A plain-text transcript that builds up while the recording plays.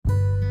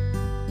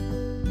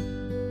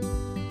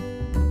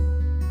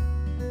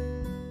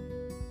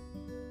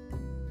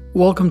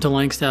Welcome to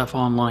Langstaff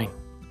Online.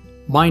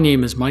 My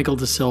name is Michael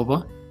Da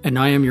Silva, and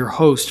I am your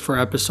host for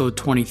episode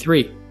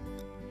 23.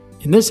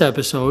 In this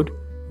episode,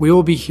 we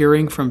will be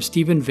hearing from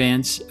Stephen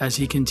Vance as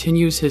he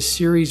continues his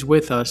series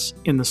with us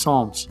in the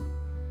Psalms.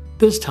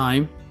 This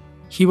time,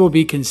 he will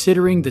be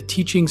considering the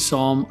teaching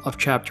psalm of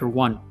chapter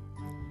 1.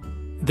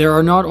 There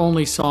are not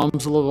only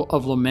psalms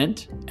of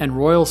lament and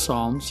royal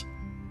psalms,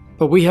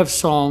 but we have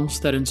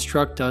psalms that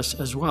instruct us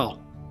as well.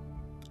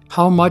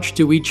 How much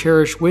do we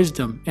cherish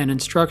wisdom and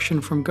instruction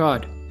from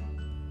God?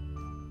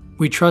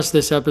 We trust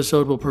this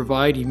episode will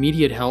provide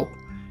immediate help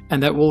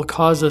and that will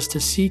cause us to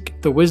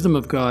seek the wisdom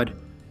of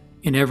God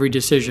in every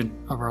decision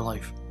of our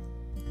life.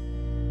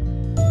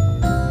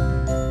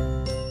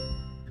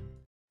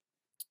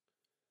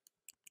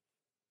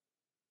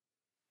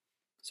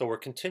 So we're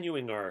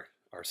continuing our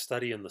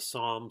study in the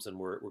Psalms, and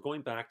we're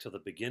going back to the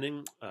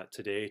beginning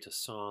today to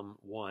Psalm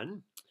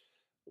 1.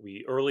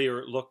 We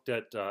earlier looked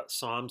at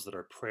psalms that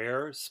are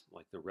prayers,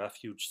 like the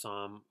Refuge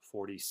Psalm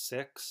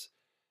 46.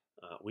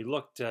 We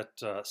looked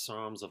at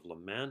psalms of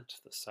lament,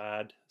 the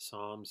sad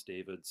psalms,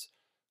 David's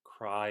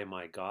cry,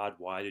 "My God,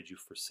 why did you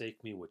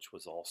forsake me?" which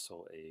was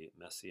also a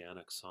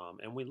messianic psalm.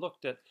 And we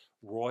looked at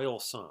royal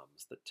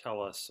psalms that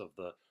tell us of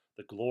the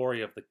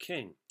glory of the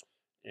King,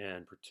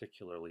 and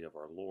particularly of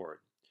our Lord.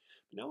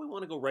 Now we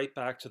want to go right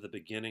back to the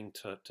beginning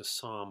to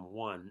Psalm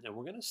 1, and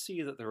we're going to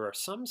see that there are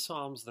some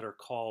psalms that are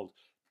called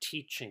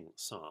teaching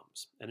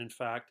psalms. And in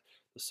fact,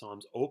 the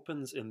Psalms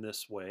opens in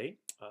this way.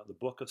 The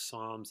book of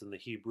Psalms in the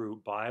Hebrew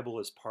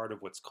Bible is part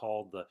of what's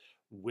called the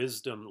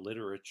wisdom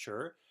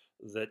literature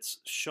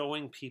that's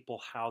showing people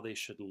how they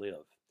should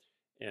live.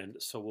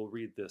 And so we'll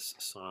read this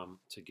psalm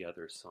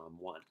together, Psalm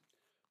 1.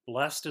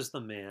 Blessed is the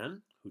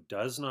man who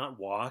does not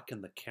walk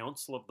in the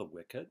counsel of the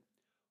wicked,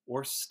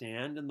 or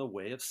stand in the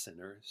way of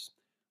sinners,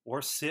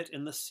 or sit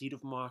in the seat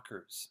of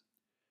mockers.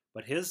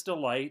 But his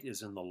delight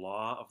is in the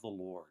law of the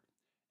Lord,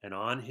 and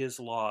on his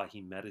law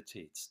he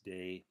meditates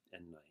day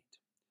and night.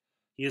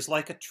 He is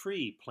like a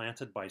tree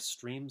planted by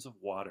streams of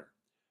water,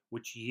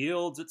 which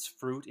yields its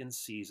fruit in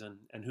season,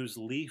 and whose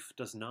leaf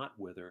does not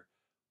wither.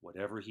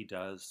 Whatever he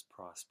does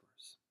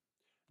prospers.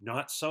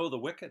 Not so the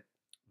wicked.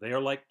 They are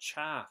like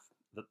chaff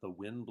that the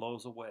wind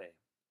blows away.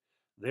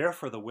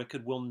 Therefore the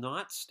wicked will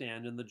not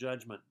stand in the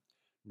judgment,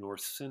 nor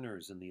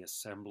sinners in the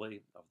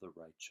assembly of the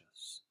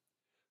righteous.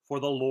 For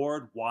the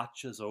Lord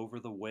watches over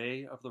the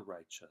way of the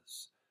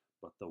righteous,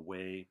 but the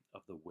way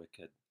of the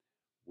wicked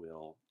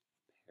will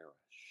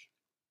perish.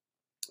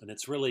 And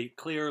it's really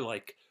clear,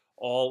 like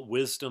all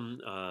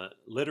wisdom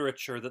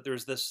literature, that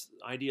there's this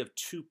idea of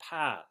two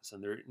paths,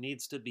 and there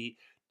needs to be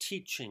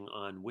teaching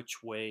on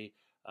which way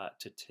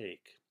to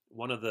take.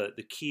 One of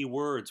the key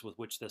words with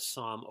which this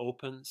psalm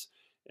opens,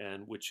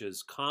 and which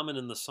is common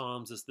in the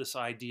Psalms, is this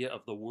idea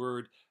of the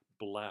word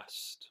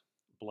blessed.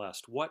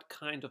 Blessed. What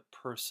kind of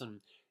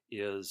person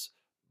is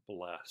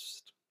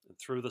blessed? And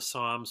through the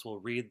Psalms, we'll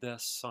read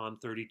this. Psalm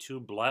 32,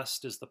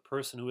 blessed is the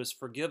person who is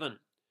forgiven.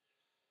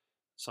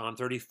 Psalm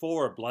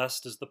 34,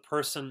 blessed is the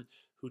person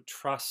who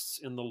trusts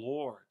in the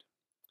Lord.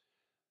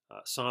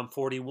 Psalm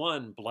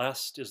 41,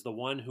 blessed is the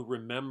one who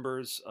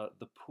remembers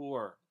the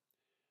poor.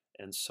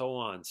 And so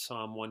on.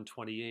 Psalm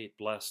 128,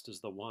 blessed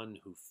is the one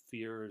who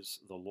fears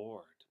the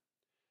Lord.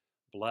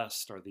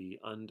 Blessed are the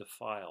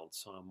undefiled,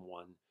 Psalm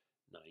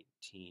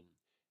 119.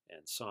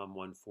 And Psalm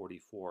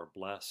 144,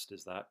 blessed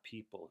is that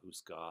people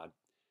whose God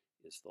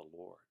is the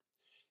Lord.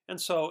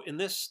 And so in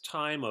this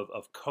time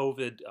of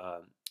COVID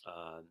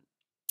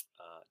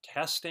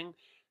testing,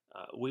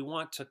 we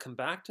want to come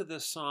back to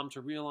this psalm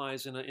to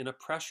realize in a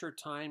pressure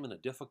time, in a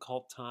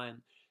difficult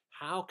time,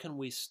 how can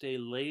we stay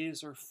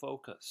laser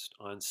focused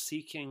on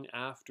seeking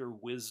after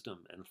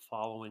wisdom and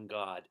following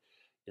God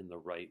in the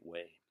right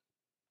way?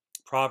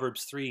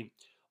 Proverbs 3,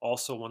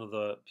 also one of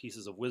the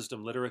pieces of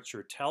wisdom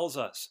literature, tells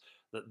us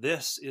that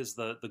this is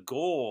the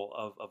goal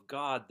of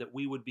God, that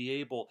we would be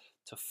able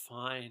to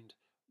find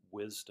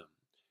wisdom.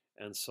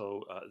 And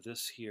so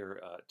this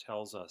here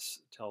tells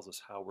us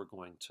how we're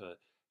going to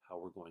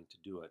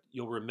do it.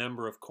 You'll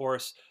remember, of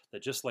course,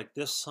 that just like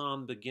this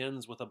psalm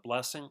begins with a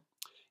blessing,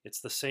 it's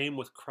the same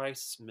with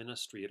Christ's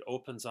ministry. It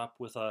opens up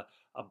with a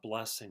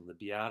blessing, the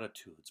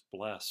Beatitudes.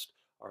 Blessed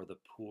are the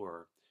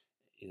poor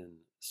in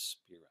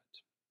spirit.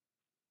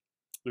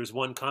 There's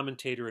one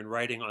commentator in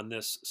writing on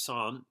this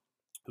psalm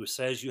who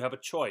says you have a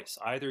choice.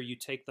 Either you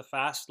take the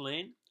fast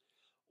lane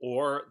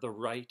or the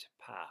right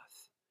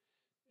path.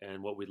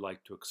 And what we'd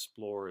like to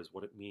explore is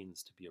what it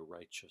means to be a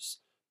righteous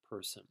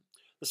person.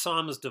 The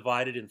psalm is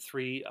divided in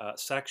three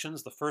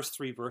sections. The first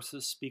three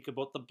verses speak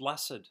about the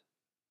blessed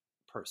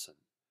person,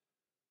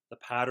 the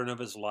pattern of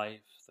his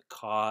life, the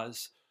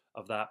cause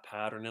of that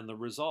pattern, and the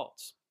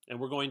results. And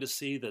we're going to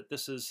see that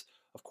this is,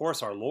 of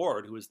course, our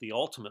Lord, who is the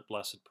ultimate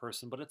blessed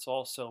person, but it's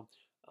also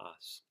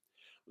us.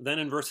 Then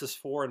in verses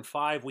 4 and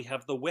 5, we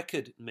have the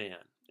wicked man,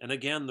 and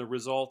again, the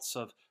results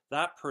of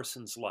that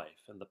person's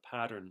life and the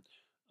pattern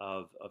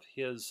of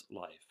his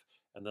life.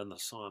 And then the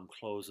psalm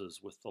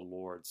closes with the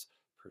Lord's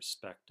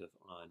perspective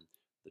on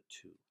the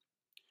two.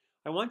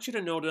 I want you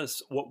to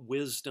notice what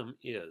wisdom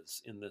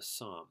is in this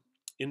psalm.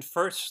 In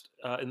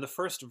the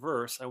first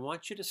verse, I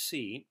want you to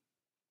see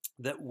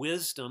that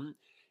wisdom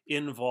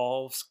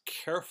involves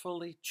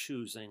carefully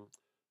choosing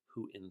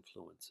who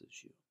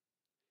influences you.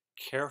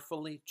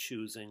 Carefully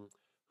choosing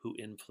who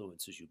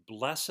influences you.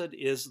 Blessed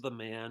is the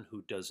man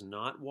who does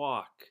not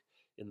walk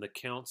in the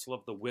counsel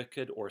of the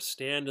wicked, or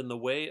stand in the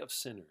way of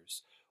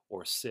sinners,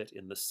 or sit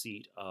in the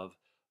seat of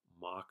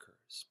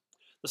mockers.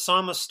 The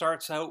psalmist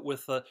starts out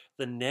with the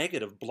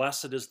negative.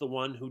 Blessed is the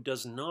one who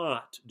does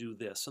not do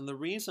this. And the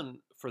reason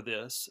for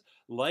this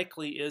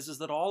likely is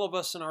that all of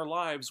us in our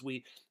lives,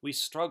 we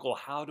struggle.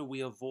 How do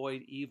we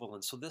avoid evil?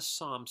 And so this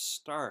psalm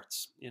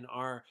starts in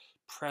our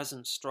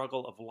present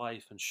struggle of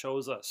life and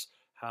shows us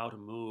how to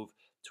move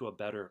to a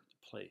better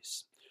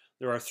place.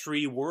 There are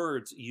three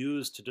words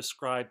used to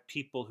describe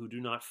people who do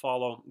not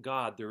follow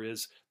God. There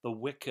is the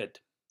wicked,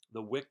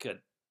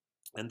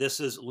 and this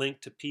is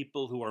linked to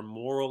people who are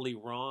morally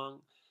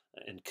wrong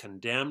and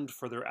condemned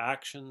for their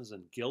actions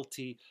and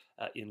guilty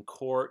in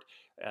court.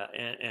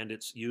 And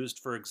it's used,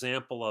 for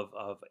example,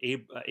 of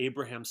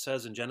Abraham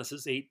says in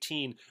Genesis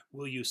 18,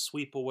 will you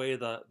sweep away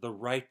the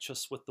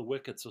righteous with the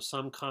wicked? So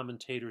some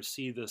commentators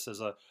see this as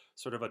a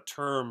sort of a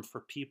term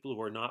for people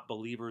who are not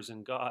believers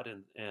in God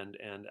and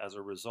as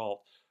a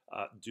result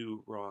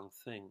do wrong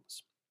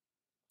things.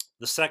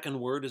 The second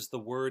word is the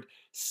word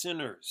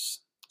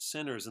sinners.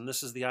 Sinners, and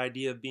this is the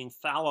idea of being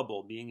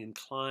fallible, being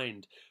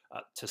inclined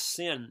to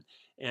sin.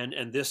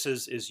 And this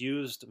is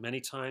used many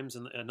times,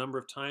 a number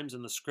of times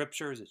in the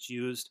scriptures. It's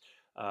used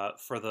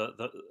for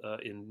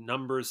in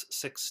Numbers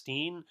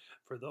 16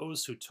 for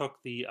those who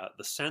took the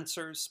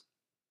censers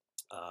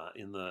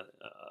in the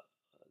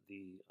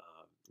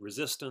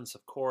resistance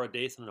of Korah,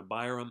 Dathan, and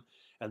Abiram,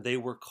 and they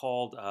were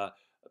called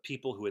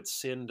people who had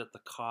sinned at the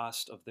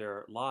cost of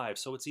their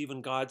lives. So it's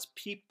even God's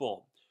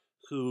people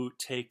who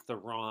take the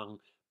wrong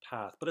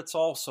path. But it's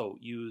also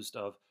used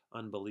of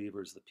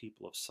unbelievers. The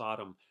people of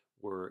Sodom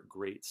were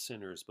great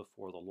sinners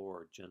before the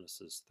Lord.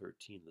 Genesis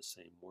 13, the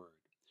same word.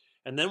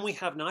 And then we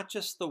have not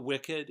just the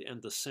wicked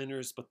and the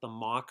sinners, but the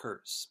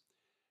mockers.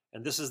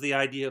 And this is the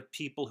idea of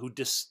people who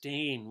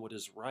disdain what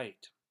is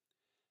right.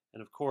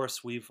 And of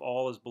course, we've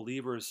all as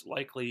believers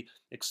likely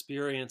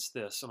experienced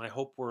this, and I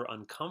hope we're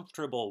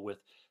uncomfortable with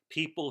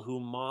people who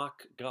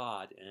mock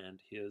God and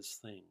his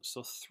things.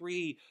 So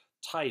three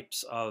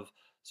types of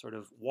sort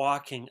of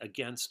walking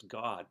against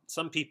God.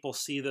 Some people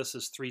see this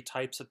as three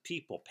types of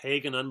people: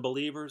 pagan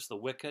unbelievers, the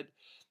wicked,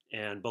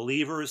 and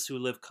believers who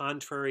live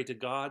contrary to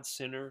God,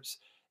 sinners,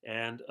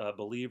 and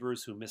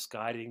believers who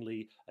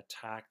misguidingly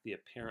attack the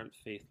apparent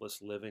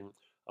faithless living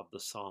of the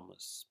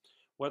psalmists.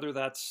 Whether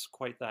that's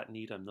quite that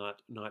neat, I'm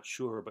not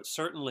sure, but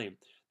certainly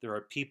there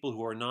are people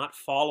who are not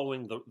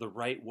following the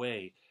right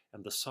way,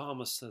 and the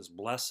psalmist says,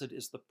 blessed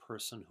is the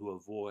person who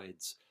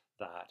avoids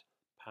that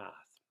path.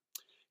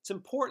 It's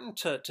important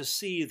to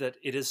see that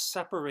it is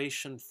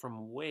separation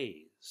from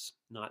ways,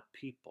 not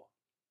people.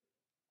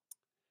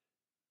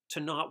 To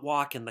not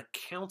walk in the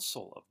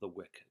counsel of the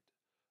wicked,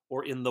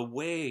 or in the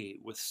way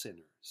with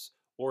sinners,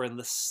 or in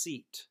the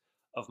seat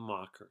of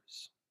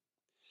mockers.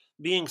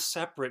 Being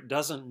separate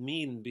doesn't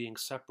mean being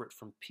separate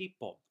from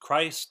people.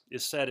 Christ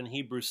is said in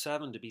Hebrews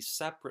 7 to be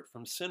separate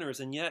from sinners,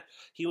 and yet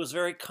he was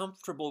very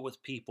comfortable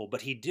with people,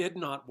 but he did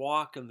not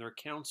walk in their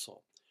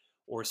counsel,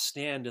 or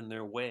stand in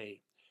their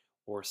way,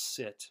 or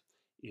sit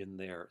in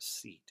their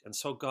seat. And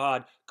so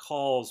God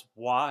calls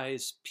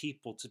wise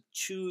people to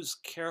choose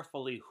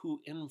carefully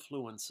who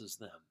influences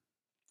them,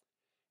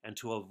 and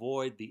to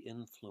avoid the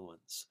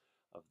influence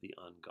of the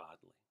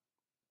ungodly.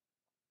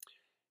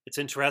 It's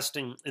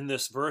interesting in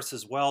this verse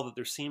as well that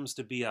there seems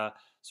to be a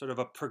sort of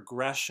a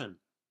progression.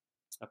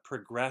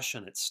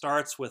 It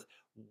starts with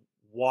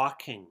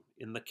walking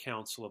in the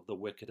counsel of the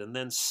wicked, and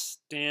then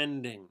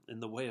standing in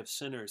the way of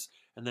sinners,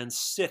 and then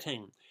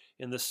sitting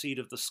in the seat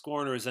of the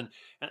scorners. And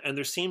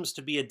there seems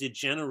to be a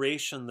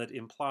degeneration that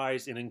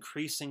implies an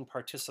increasing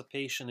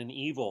participation in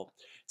evil.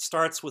 It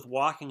starts with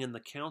walking in the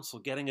counsel,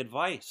 getting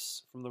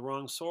advice from the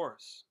wrong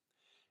source.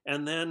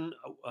 And then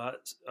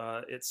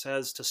it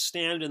says to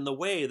stand in the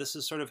way. This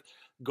is sort of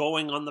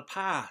going on the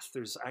path.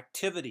 There's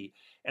activity.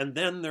 And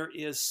then there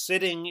is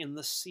sitting in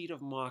the seat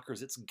of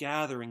mockers. It's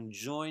gathering,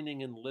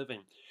 joining, and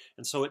living.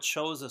 And so it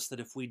shows us that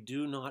if we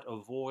do not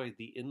avoid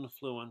the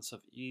influence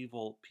of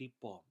evil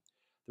people,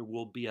 there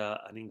will be an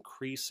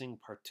increasing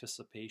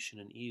participation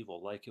in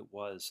evil, like it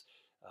was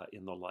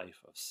in the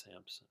life of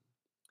Samson.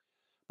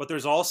 But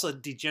there's also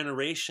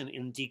degeneration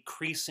in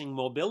decreasing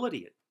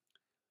mobility.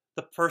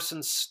 The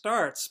person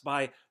starts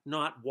by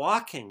not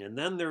walking, and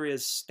then there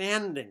is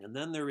standing, and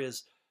then there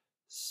is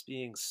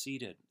being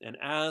seated. And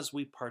as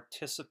we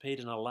participate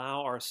and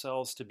allow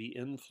ourselves to be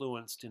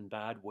influenced in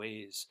bad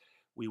ways,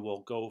 we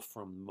will go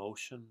from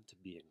motion to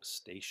being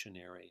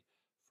stationary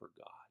for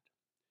God.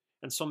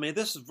 And so may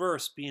this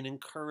verse be an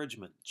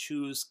encouragement.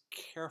 Choose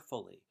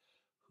carefully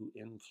who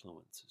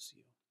influences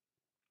you.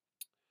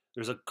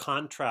 There's a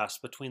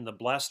contrast between the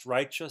blessed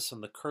righteous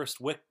and the cursed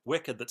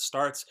wicked that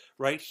starts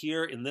right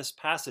here in this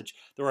passage.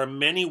 There are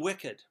many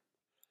wicked.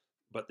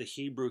 But the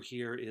Hebrew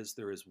here is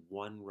there is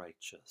one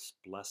righteous.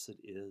 Blessed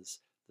is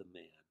the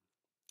man.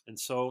 And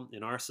so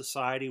in our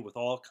society, with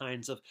all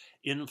kinds of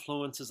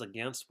influences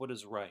against what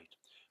is right,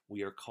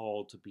 we are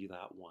called to be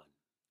that one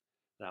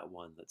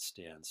that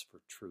stands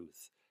for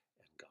truth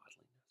and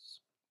godliness.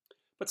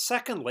 But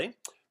secondly,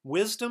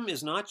 wisdom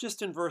is not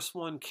just in verse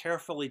 1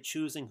 carefully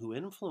choosing who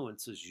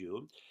influences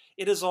you,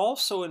 it is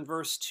also in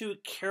verse 2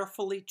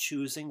 carefully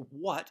choosing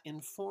what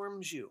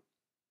informs you.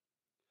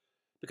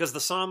 Because the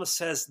psalmist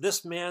says,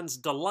 this man's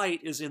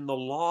delight is in the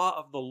law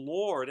of the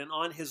Lord, and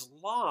on his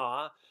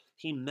law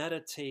he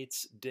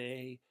meditates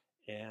day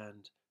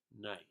and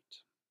night.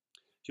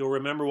 If you'll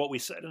remember what we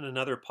said in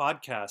another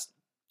podcast,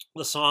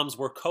 the Psalms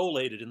were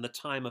collated in the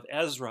time of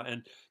Ezra,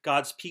 and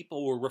God's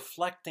people were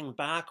reflecting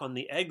back on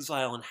the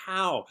exile and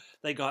how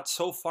they got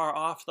so far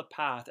off the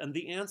path. And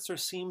the answer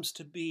seems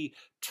to be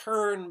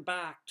turn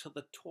back to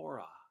the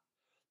Torah,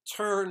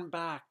 turn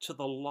back to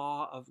the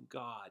law of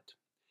God.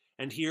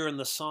 And here in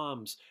the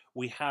Psalms,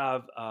 we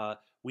have the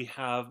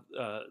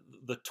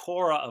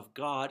Torah of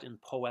God in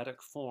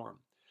poetic form.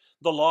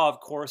 The law, of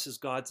course, is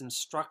God's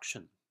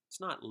instruction. It's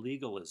not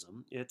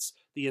legalism. It's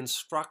the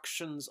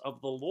instructions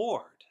of the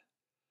Lord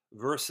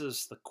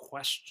versus the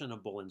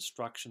questionable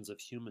instructions of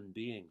human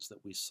beings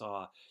that we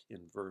saw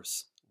in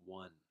verse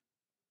 1.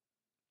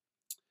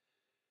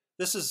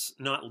 This is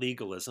not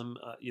legalism.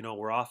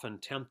 We're often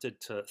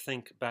tempted to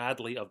think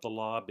badly of the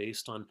law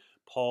based on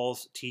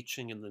Paul's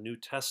teaching in the New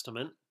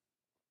Testament.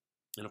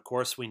 And of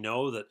course, we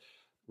know that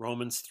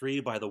Romans 3,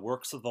 by the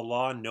works of the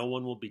law, no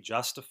one will be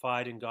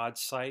justified in God's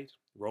sight.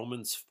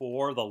 Romans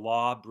 4, the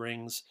law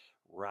brings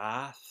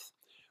wrath.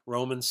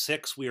 Romans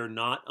 6, we are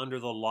not under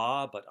the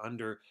law, but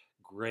under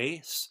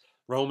grace.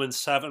 Romans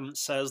 7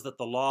 says that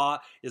the law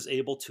is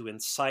able to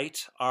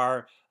incite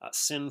our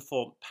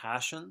sinful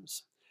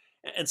passions.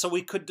 And so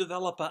we could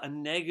develop a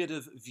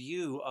negative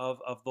view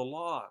of the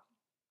law.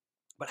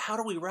 But how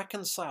do we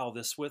reconcile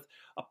this with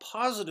a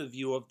positive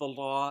view of the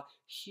law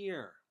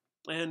here?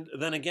 And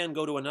then again,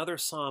 go to another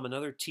psalm,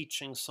 another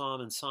teaching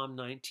psalm in Psalm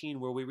 19,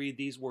 where we read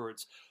these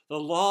words, "The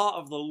law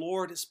of the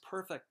Lord is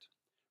perfect,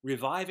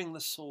 reviving the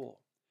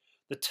soul.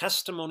 The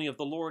testimony of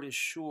the Lord is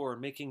sure,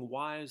 making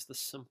wise the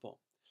simple.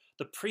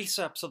 The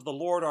precepts of the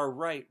Lord are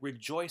right,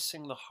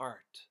 rejoicing the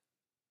heart.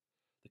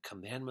 The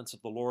commandments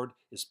of the Lord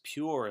is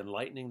pure,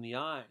 enlightening the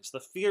eyes. The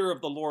fear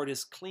of the Lord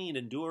is clean,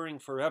 enduring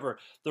forever.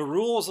 The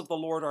rules of the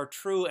Lord are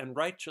true and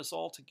righteous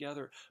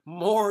altogether.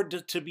 More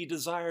to be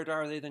desired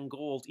are they than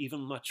gold,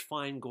 even much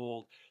fine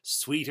gold,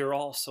 sweeter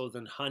also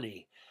than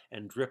honey,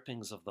 and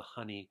drippings of the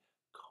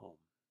honeycomb."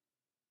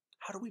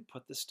 How do we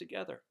put this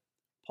together?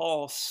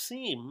 Paul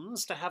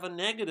seems to have a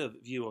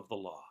negative view of the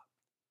law.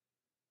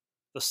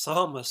 The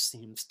psalmist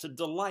seems to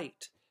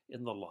delight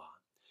in the law.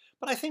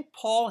 But I think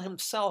Paul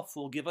himself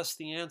will give us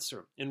the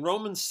answer. In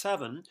Romans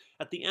 7,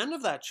 at the end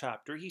of that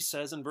chapter, he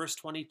says in verse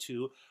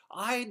 22,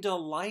 "I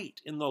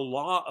delight in the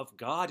law of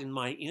God in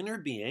my inner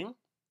being,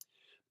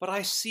 but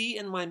I see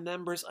in my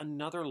members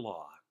another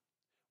law,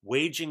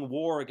 waging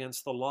war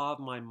against the law of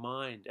my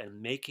mind and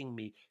making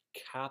me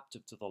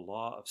captive to the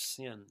law of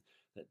sin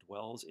that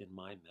dwells in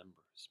my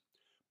members."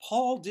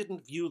 Paul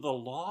didn't view the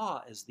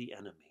law as the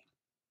enemy.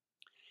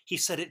 He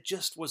said it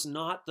just was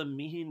not the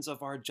means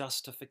of our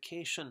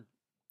justification.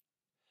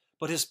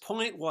 But his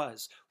point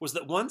was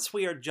that once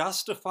we are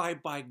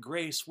justified by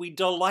grace, we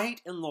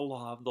delight in the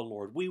law of the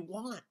Lord. We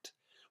want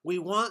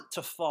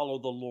to follow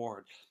the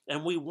Lord,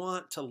 and we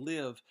want to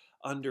live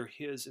under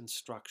his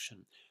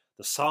instruction.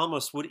 The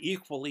psalmist would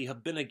equally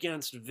have been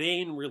against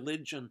vain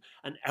religion,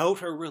 an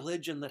outer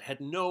religion that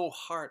had no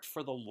heart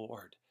for the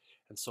Lord.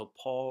 And so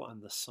Paul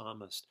and the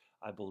psalmist,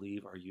 I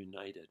believe, are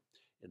united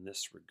in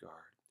this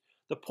regard.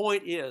 The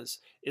point is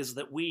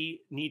that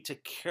we need to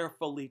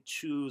carefully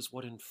choose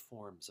what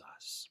informs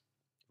us.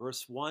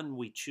 Verse 1,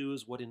 we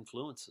choose what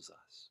influences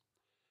us,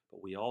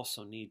 but we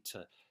also need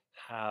to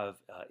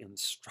have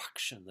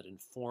instruction that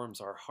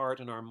informs our heart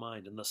and our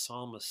mind. And the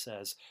psalmist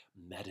says,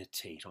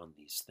 meditate on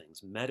these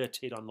things.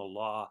 Meditate on the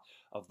law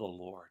of the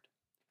Lord.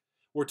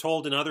 We're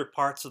told in other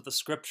parts of the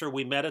scripture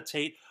we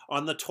meditate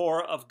on the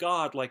Torah of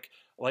God, like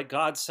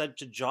God said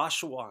to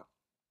Joshua,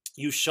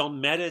 "You shall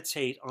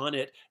meditate on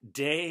it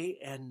day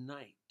and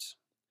night."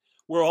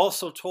 We're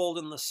also told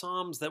in the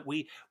Psalms that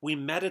we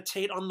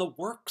meditate on the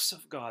works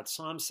of God.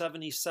 Psalm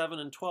 77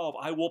 and 12,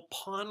 "I will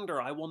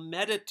ponder, I will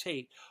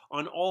meditate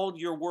on all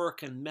your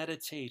work and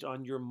meditate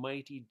on your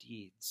mighty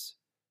deeds."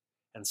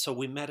 And so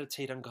we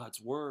meditate on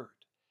God's word,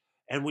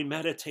 and we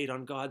meditate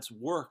on God's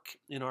work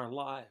in our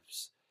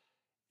lives.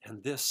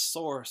 And this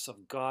source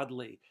of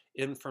godly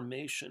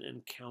information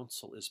and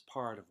counsel is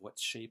part of what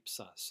shapes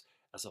us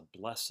as a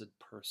blessed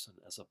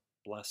person, as a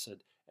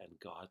blessed and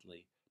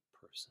godly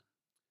person.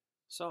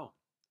 So,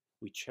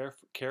 we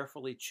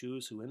carefully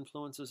choose who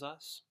influences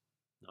us,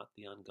 not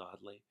the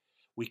ungodly.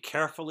 We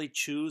carefully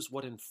choose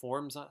what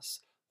informs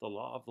us, the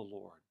law of the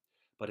Lord.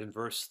 But in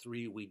verse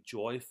 3, we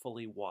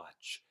joyfully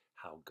watch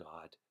how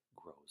God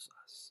grows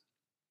us.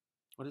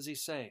 What does he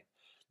say?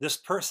 This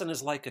person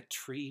is like a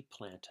tree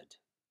planted.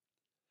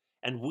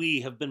 and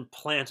we have been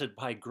planted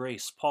by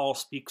grace. Paul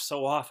speaks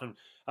so often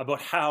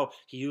about how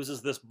he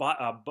uses this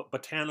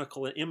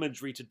botanical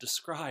imagery to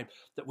describe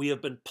that we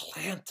have been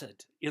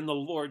planted in the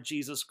Lord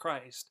Jesus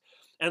Christ.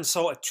 And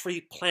so a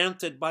tree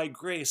planted by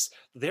grace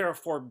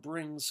therefore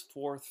brings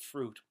forth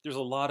fruit. There's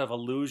a lot of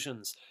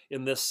allusions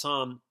in this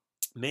psalm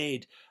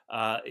made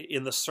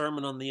in the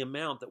Sermon on the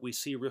Mount that we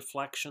see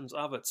reflections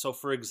of it. So,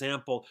 for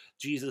example,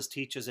 Jesus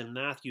teaches in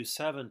Matthew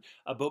 7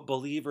 about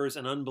believers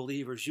and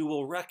unbelievers. You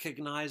will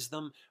recognize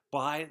them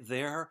by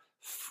their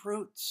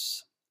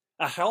fruits.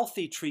 A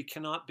healthy tree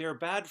cannot bear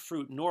bad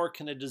fruit, nor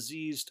can a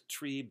diseased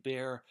tree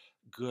bear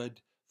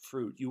good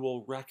fruit. You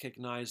will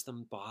recognize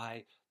them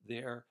by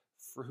their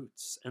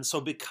fruits. And so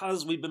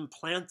because we've been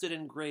planted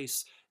in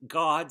grace,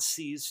 God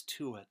sees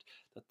to it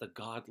that the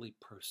godly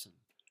person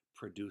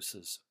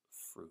produces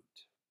fruit.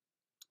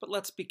 But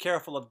let's be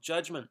careful of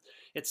judgment.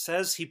 It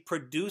says he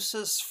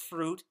produces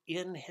fruit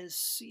in his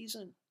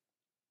season.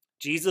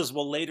 Jesus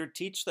will later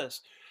teach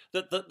this,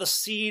 that the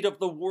seed of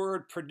the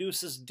word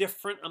produces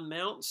different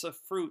amounts of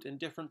fruit in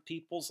different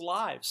people's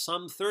lives,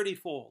 some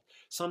 30-fold,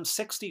 some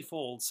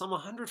 60-fold, some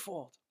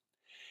 100-fold.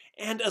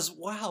 And as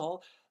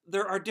well,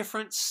 there are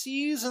different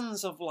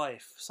seasons of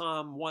life.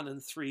 Psalm 1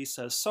 and 3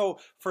 says so.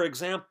 For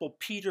example,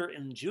 Peter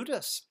and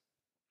Judas,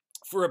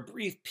 for a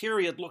brief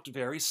period, looked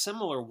very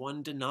similar.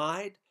 One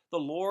denied the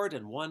Lord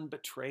and one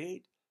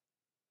betrayed.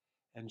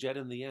 And yet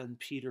in the end,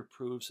 Peter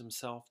proves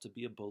himself to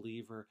be a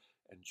believer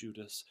and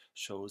Judas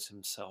shows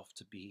himself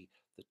to be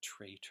the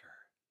traitor.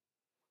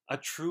 A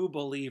true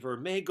believer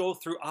may go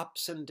through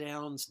ups and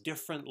downs,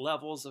 different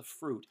levels of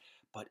fruit,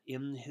 but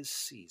in his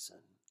season,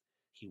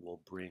 he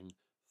will bring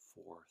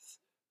forth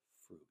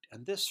fruit.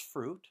 And this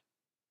fruit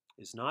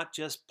is not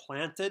just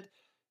planted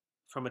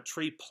from a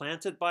tree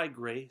planted by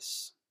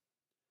grace,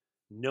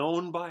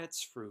 known by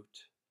its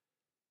fruit,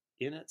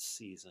 in its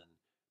season,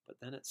 but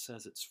then it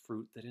says it's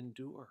fruit that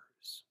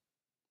endures.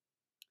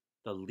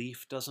 The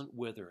leaf doesn't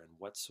wither, and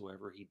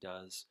whatsoever he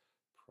does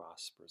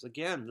prospers.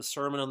 Again, the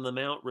Sermon on the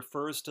Mount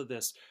refers to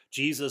this.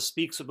 Jesus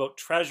speaks about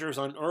treasures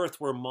on earth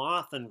where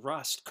moth and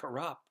rust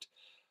corrupt,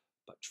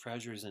 but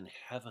treasures in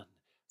heaven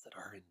that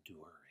are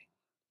enduring.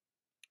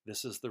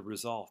 This is the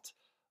result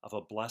of a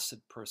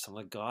blessed person,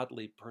 a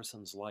godly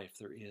person's life.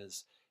 There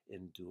is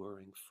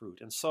enduring fruit.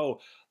 And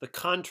so the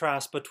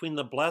contrast between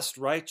the blessed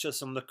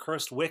righteous and the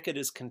cursed wicked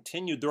is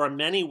continued. There are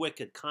many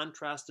wicked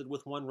contrasted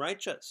with one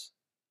righteous.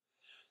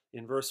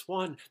 In verse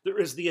 1, there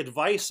is the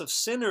advice of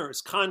sinners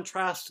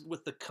contrasted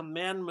with the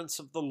commandments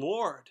of the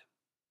Lord.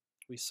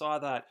 We saw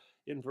that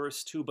in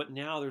verse 2, but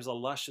now there's a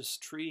luscious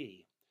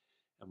tree,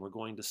 and we're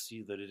going to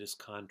see that it is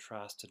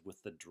contrasted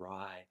with the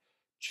dry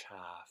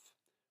chaff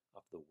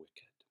of the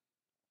wicked.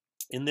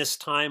 In this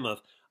time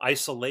of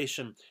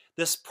isolation,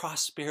 this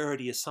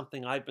prosperity is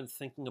something I've been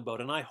thinking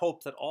about, and I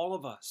hope that all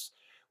of us,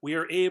 we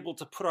are able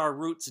to put our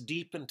roots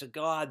deep into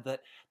God, that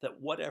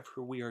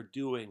whatever we are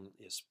doing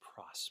is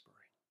prospering.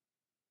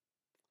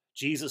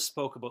 Jesus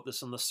spoke about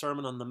this in the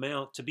Sermon on the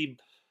Mount,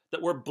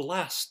 that we're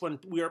blessed when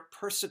we are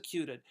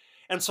persecuted.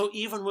 And so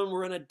even when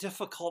we're in a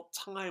difficult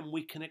time,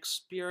 we can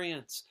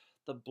experience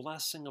the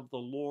blessing of the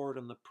Lord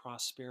and the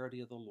prosperity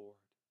of the Lord.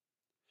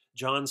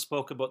 John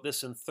spoke about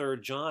this in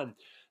 3 John.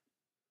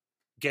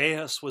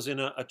 Gaius was in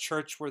a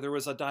church where there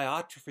was a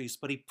Diotrephes,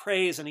 but he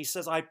prays and he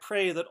says, I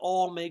pray that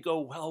all may go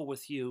well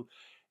with you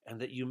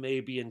and that you may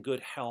be in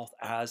good health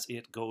as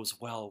it goes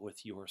well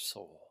with your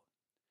soul.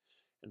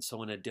 And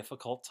so in a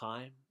difficult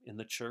time in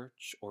the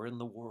church or in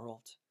the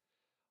world,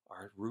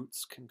 our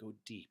roots can go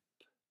deep.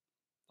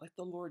 Like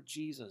the Lord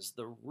Jesus,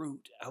 the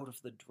root out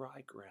of the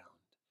dry ground.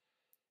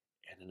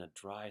 And in a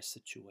dry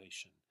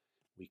situation,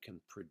 we can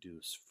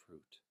produce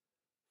fruit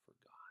for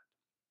God.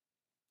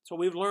 So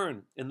we've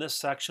learned in this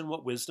section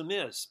what wisdom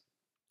is.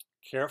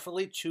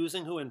 Carefully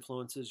choosing who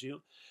influences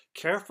you,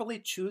 carefully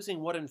choosing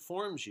what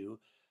informs you,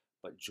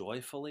 but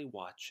joyfully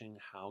watching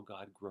how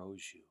God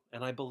grows you.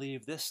 And I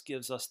believe this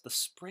gives us the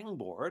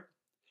springboard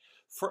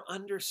for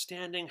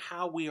understanding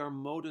how we are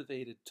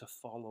motivated to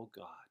follow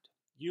God.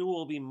 You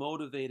will be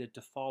motivated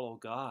to follow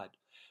God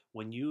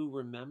when you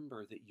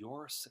remember that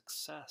your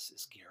success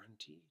is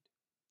guaranteed.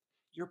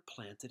 You're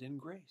planted in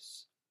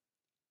grace.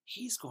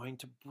 He's going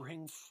to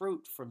bring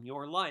fruit from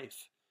your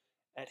life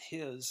at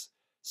his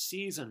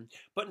season.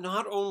 But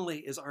not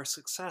only is our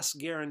success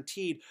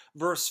guaranteed,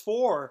 verse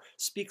 4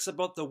 speaks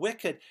about the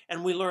wicked,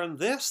 and we learn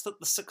this, that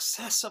the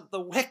success of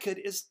the wicked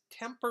is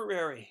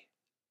temporary.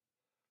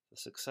 The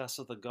success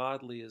of the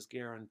godly is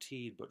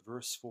guaranteed, but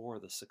verse 4,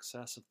 the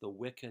success of the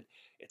wicked,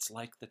 it's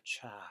like the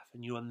chaff.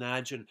 And you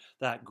imagine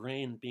that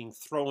grain being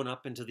thrown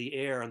up into the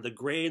air, and the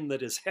grain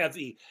that is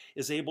heavy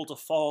is able to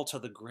fall to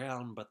the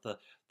ground, but the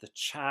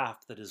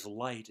chaff that is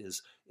light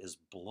is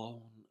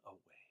blown away,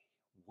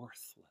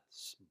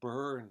 worthless,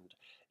 burned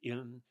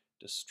in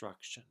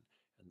destruction.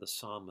 And the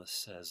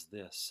psalmist says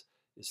this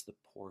is the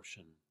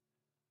portion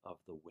of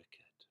the wicked.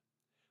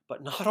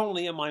 But not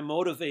only am I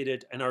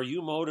motivated, and are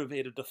you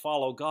motivated to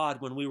follow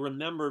God when we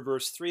remember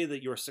verse 3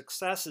 that your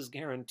success is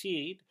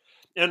guaranteed,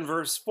 and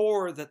verse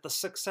 4 that the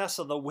success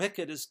of the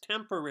wicked is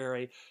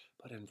temporary,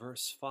 But in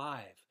verse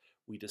 5,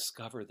 we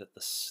discover that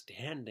the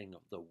standing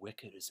of the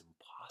wicked is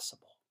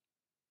impossible.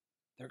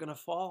 They're going to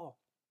fall.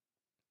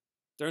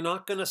 They're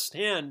not going to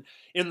stand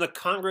in the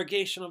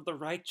congregation of the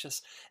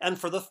righteous. And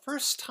for the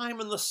first time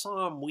in the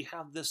psalm, we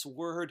have this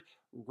word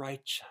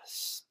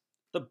righteous.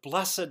 The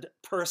blessed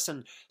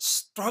person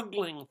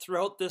struggling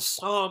throughout this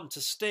psalm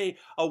to stay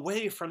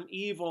away from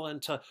evil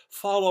and to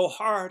follow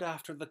hard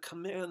after the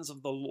commands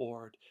of the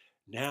Lord.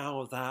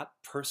 Now that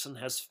person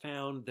has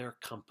found their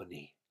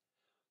company.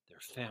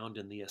 They're found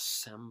in the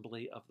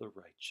assembly of the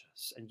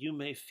righteous. And you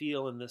may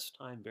feel in this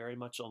time very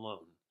much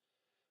alone,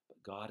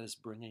 but God is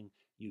bringing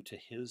you to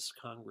his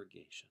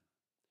congregation.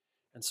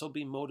 And so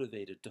be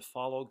motivated to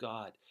follow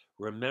God,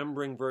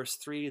 remembering verse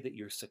 3 that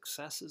your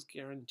success is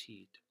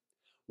guaranteed,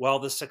 while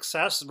the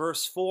success,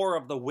 verse 4,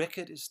 of the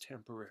wicked is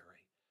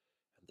temporary,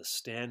 and the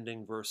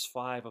standing, verse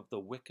 5, of the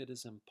wicked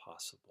is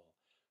impossible.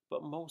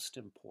 But most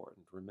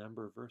important,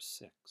 remember verse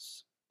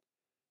 6,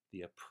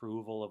 the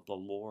approval of the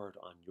Lord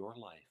on your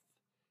life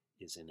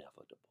is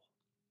inevitable.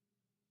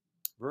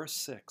 Verse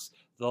 6,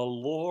 the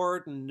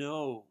Lord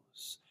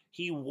knows.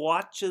 He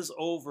watches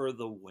over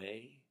the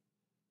way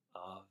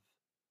of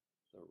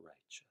the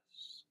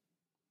righteous.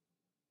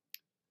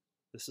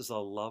 This is a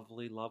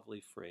lovely,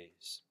 lovely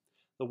phrase.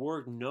 The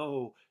word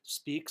know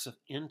speaks of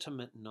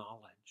intimate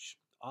knowledge,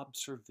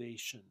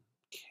 observation,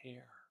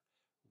 care,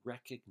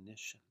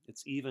 recognition.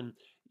 It's even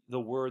the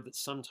word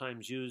that's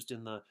sometimes used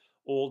in the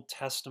Old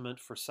Testament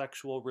for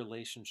sexual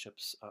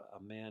relationships,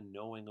 a man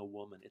knowing a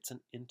woman. It's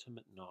an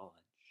intimate knowledge.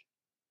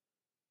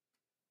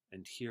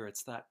 And here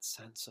it's that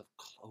sense of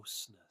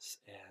closeness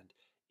and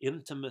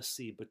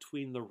intimacy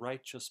between the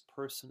righteous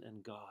person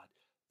and God.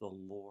 The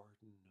Lord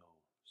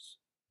knows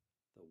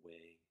the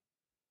way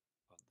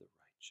of the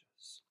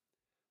righteous.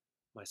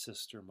 My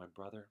sister, my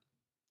brother,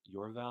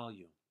 your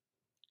value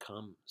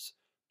comes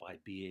by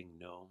being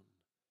known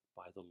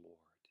by the Lord.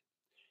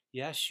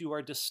 Yes, you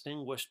are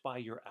distinguished by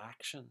your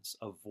actions,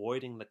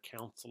 avoiding the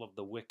counsel of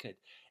the wicked,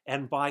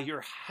 and by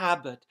your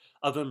habit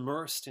of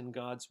immersed in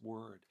God's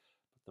word.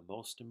 But the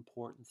most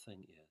important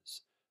thing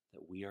is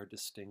that we are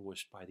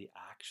distinguished by the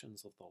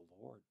actions of the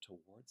Lord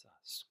towards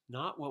us.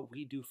 Not what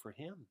we do for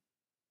him,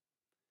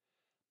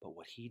 but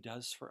what he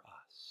does for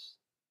us.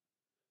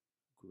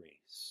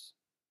 Grace.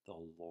 The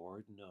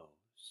Lord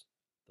knows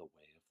the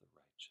way of the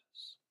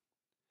righteous.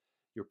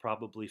 You're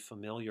probably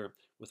familiar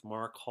with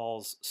Mark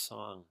Hall's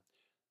song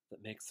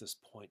that makes this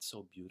point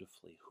so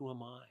beautifully. Who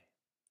am I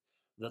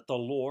that the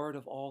Lord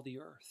of all the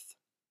earth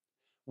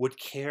would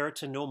care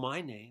to know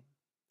my name,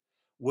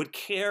 would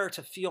care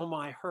to feel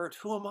my hurt?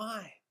 Who am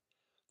I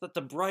that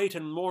the bright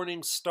and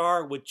morning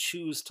star would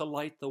choose to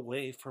light the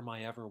way for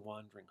my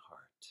ever-wandering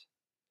heart?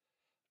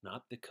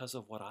 Not because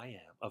of what I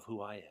am, of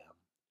who I am,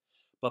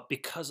 but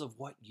because of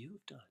what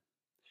you've done.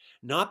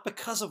 Not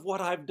because of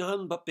what I've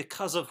done, but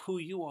because of who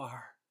you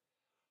are.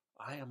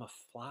 I am a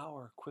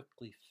flower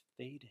quickly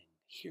fading,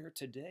 here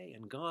today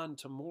and gone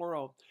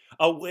tomorrow,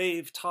 a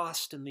wave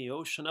tossed in the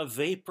ocean, a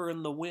vapor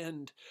in the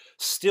wind.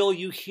 Still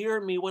you hear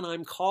me when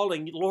I'm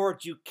calling.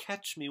 Lord, you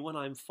catch me when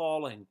I'm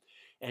falling,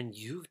 and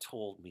you've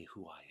told me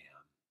who I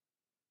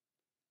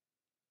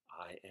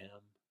am. I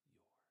am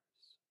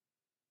yours.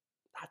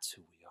 That's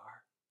who we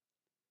are.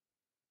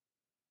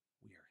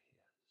 We are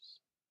his.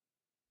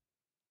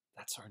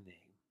 That's our name.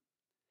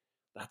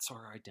 That's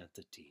our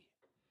identity.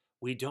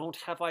 We don't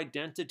have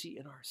identity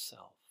in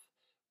ourselves.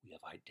 We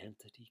have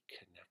identity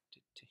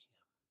connected to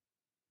him.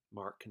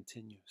 Mark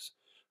continues,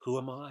 who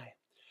am I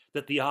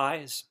that the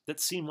eyes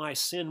that see my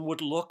sin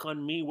would look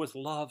on me with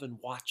love and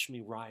watch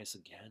me rise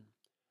again?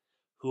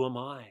 Who am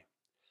I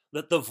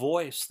that the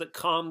voice that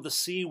calmed the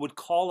sea would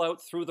call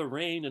out through the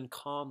rain and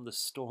calm the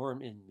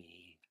storm in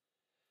me?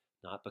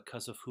 Not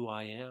because of who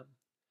I am,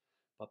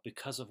 but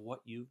because of what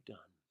you've done.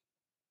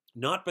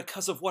 Not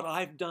because of what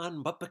I've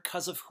done, but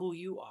because of who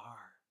you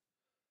are.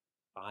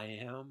 I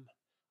am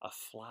a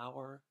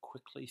flower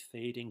quickly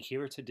fading,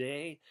 here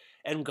today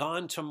and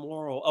gone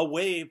tomorrow, a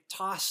wave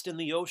tossed in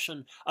the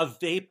ocean, a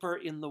vapor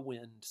in the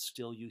wind.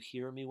 Still you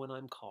hear me when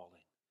I'm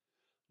calling.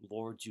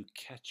 Lord, you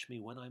catch me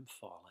when I'm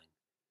falling,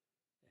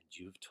 and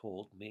you've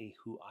told me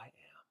who I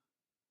am.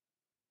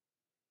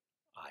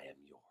 I am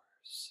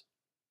yours.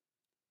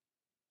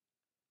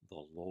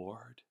 The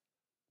Lord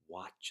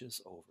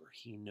watches over.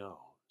 He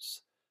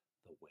knows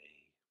the way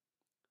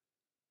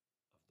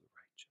of the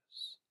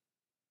righteous.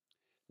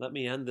 Let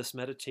me end this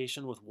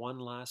meditation with one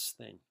last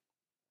thing.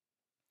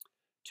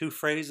 Two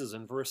phrases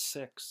in verse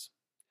 6.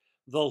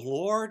 The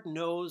Lord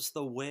knows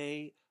the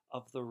way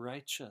of the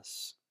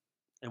righteous.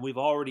 And we've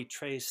already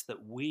traced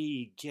that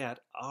we get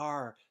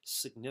our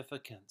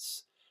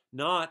significance,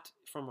 not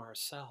from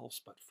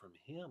ourselves, but from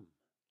him.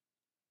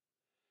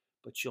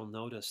 But you'll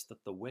notice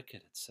that the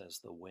wicked, it says,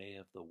 the way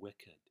of the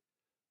wicked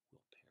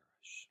will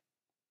perish.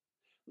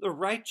 The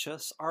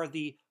righteous are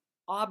the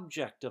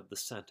object of the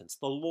sentence.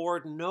 The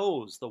Lord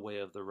knows the way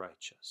of the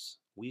righteous.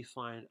 We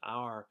find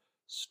our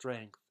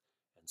strength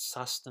and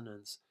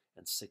sustenance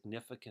and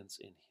significance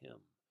in him.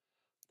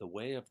 The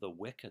way of the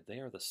wicked, they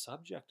are the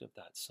subject of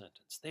that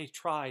sentence. They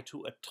try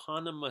to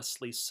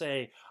autonomously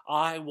say,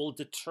 I will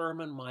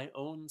determine my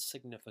own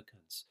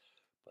significance.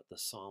 But the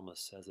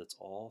psalmist says it's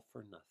all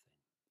for nothing.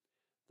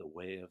 The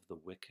way of the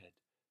wicked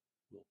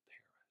will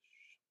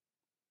perish.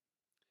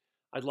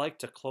 I'd like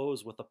to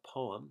close with a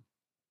poem.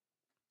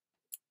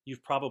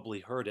 You've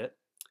probably heard it.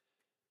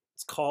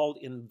 It's called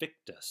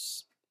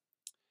Invictus.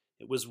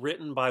 It was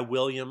written by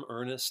William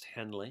Ernest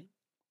Henley.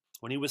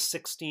 When he was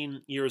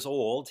 16 years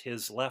old,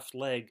 his left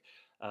leg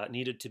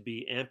needed to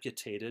be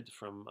amputated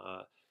from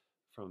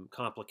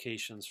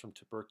complications from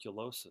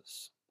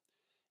tuberculosis.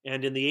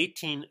 And in the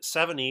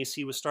 1870s,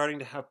 he was starting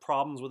to have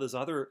problems with his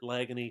other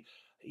leg, and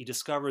he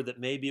discovered that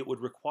maybe it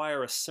would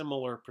require a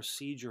similar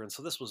procedure. And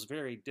so this was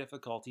very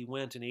difficult. He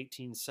went in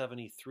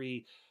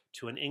 1873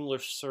 to an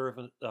English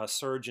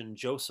surgeon,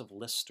 Joseph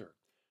Lister,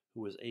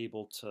 who was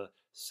able to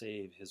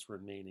save his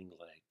remaining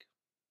leg.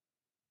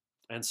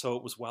 And so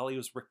it was while he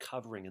was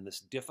recovering in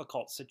this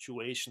difficult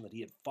situation that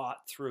he had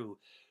fought through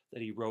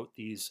that he wrote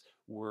these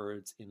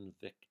words,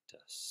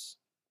 Invictus.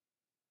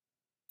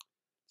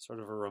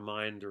 Sort of a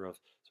reminder of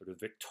sort of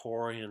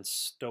Victorian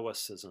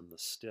stoicism, the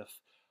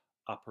stiff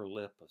upper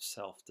lip of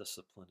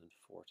self-discipline and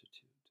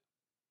fortitude.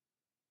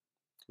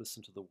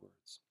 Listen to the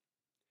words.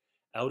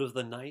 Out of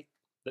the night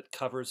that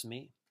covers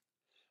me,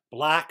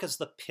 black as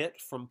the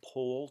pit from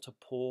pole to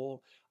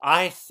pole,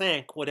 I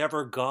thank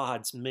whatever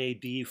gods may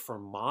be for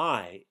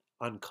my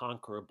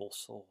unconquerable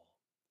soul.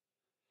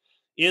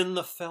 In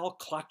the fell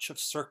clutch of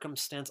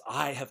circumstance,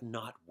 I have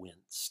not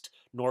winced,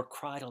 nor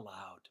cried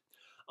aloud.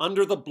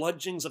 Under the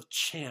bludgeonings of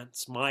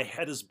chance, my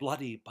head is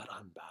bloody but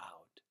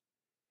unbowed.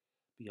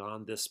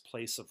 Beyond this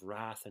place of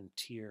wrath and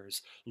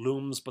tears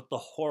looms but the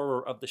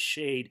horror of the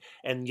shade,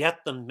 and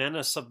yet the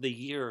menace of the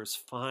years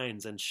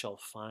finds and shall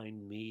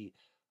find me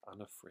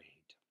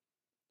unafraid.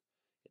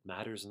 It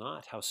matters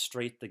not how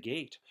strait the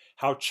gate,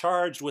 how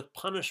charged with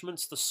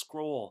punishments the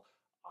scroll.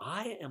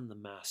 I am the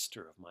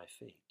master of my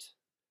fate.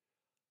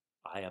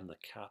 I am the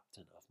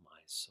captain of my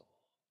soul.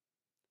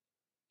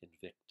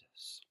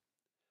 Invictus.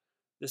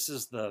 This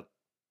is the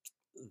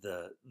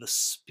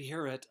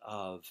spirit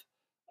of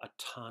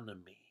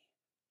autonomy,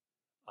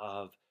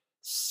 of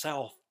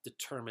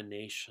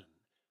self-determination.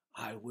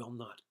 I will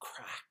not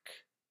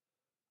crack.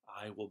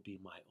 I will be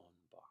my own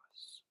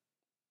boss.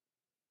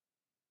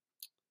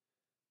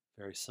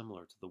 Very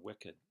similar to the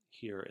wicked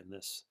here in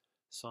this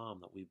psalm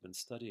that we've been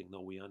studying,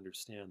 though we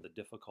understand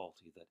the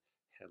difficulty that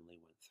Henley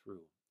went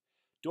through.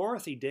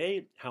 Dorothy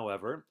Day,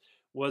 however,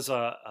 was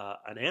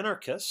an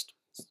anarchist,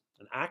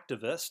 an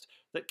activist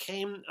that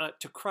came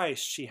to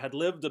Christ. She had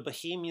lived a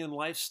bohemian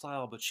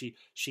lifestyle, but she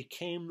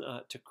came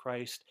to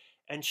Christ,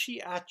 and she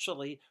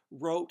actually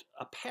wrote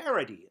a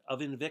parody of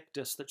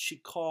Invictus that she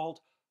called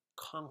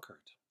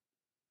Conquered.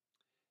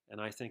 And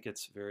I think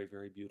it's very,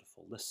 very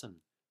beautiful.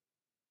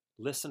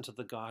 Listen to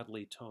the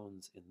godly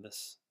tones in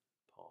this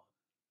poem.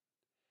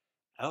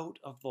 Out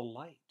of the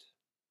light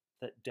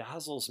that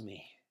dazzles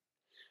me,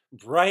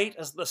 bright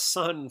as the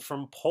sun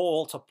from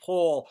pole to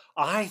pole,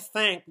 I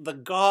thank the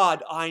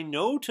God I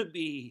know to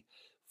be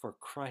for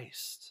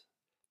Christ,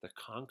 the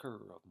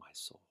conqueror of my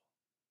soul.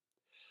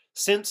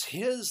 Since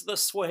his the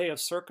sway of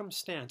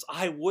circumstance,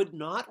 I would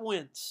not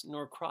wince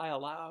nor cry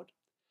aloud.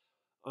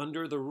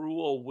 Under the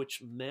rule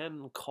which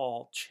men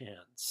call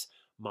chance,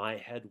 my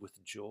head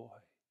with joy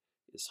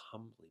is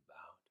humbly bowed.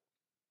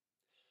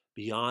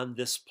 Beyond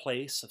this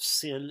place of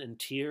sin and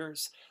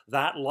tears,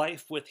 that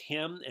life with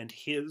him and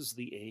his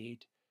the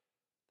aid,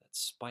 that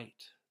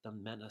spite the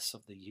menace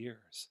of the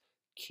years,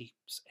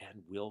 keeps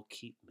and will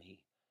keep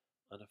me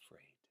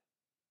unafraid.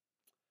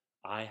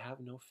 I have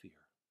no fear.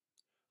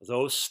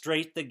 Though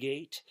strait the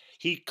gate,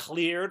 he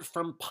cleared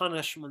from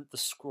punishment the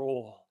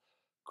scroll.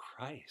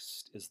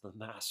 Christ is the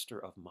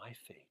master of my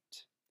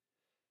fate.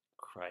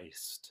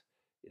 Christ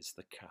is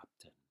the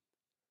captain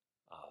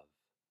of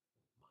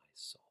my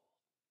soul.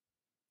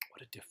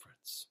 What a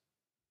difference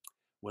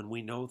when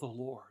we know the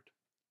Lord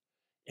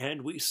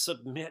and we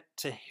submit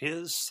to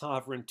his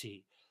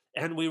sovereignty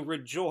and we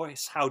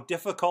rejoice, how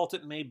difficult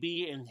it may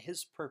be, in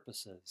his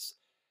purposes.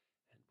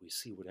 And we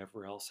see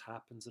whatever else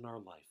happens in our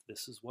life,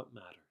 this is what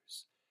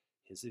matters.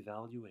 His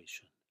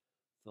evaluation.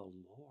 The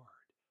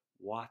Lord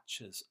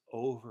watches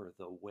over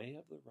the way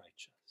of the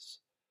righteous,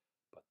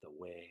 but the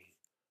way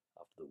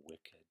of the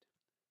wicked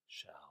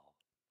shall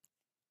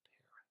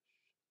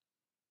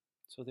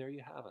perish. So there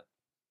you have it.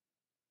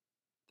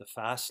 The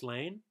fast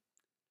lane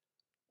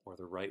or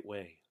the right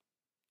way.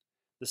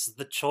 This is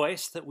the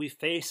choice that we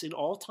face in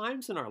all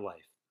times in our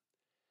life,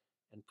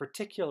 and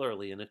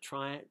particularly in a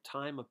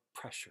time of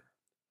pressure.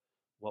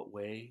 What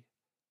way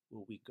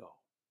will we go?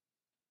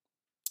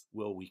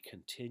 Will we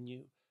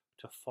continue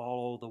to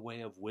follow the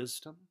way of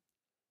wisdom,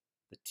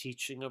 the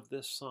teaching of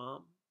this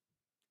psalm,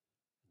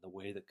 the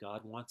way that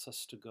God wants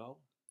us to go?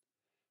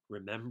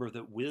 Remember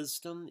that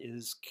wisdom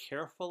is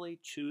carefully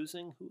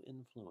choosing who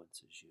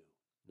influences you,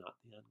 not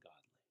the ungodly.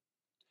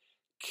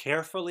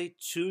 Carefully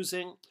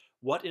choosing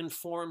what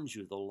informs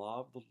you, the law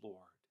of the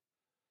Lord,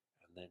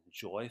 and then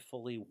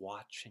joyfully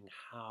watching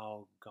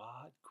how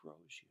God grows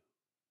you,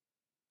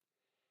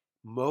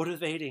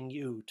 motivating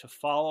you to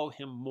follow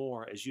him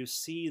more as you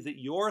see that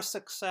your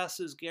success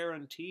is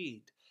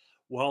guaranteed,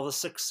 while the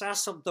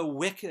success of the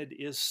wicked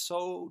is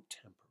so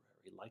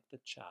temporary, like the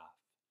chaff.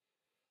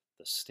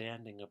 The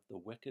standing of the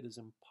wicked is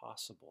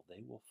impossible.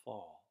 They will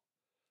fall.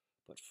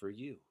 But for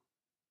you,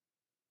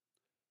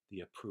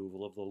 the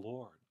approval of the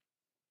Lord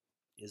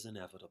is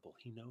inevitable.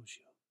 He knows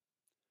you.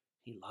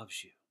 He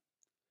loves you.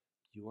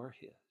 You are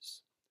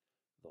his.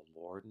 The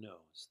Lord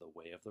knows the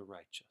way of the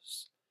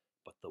righteous,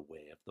 but the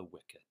way of the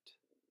wicked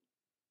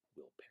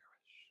will perish.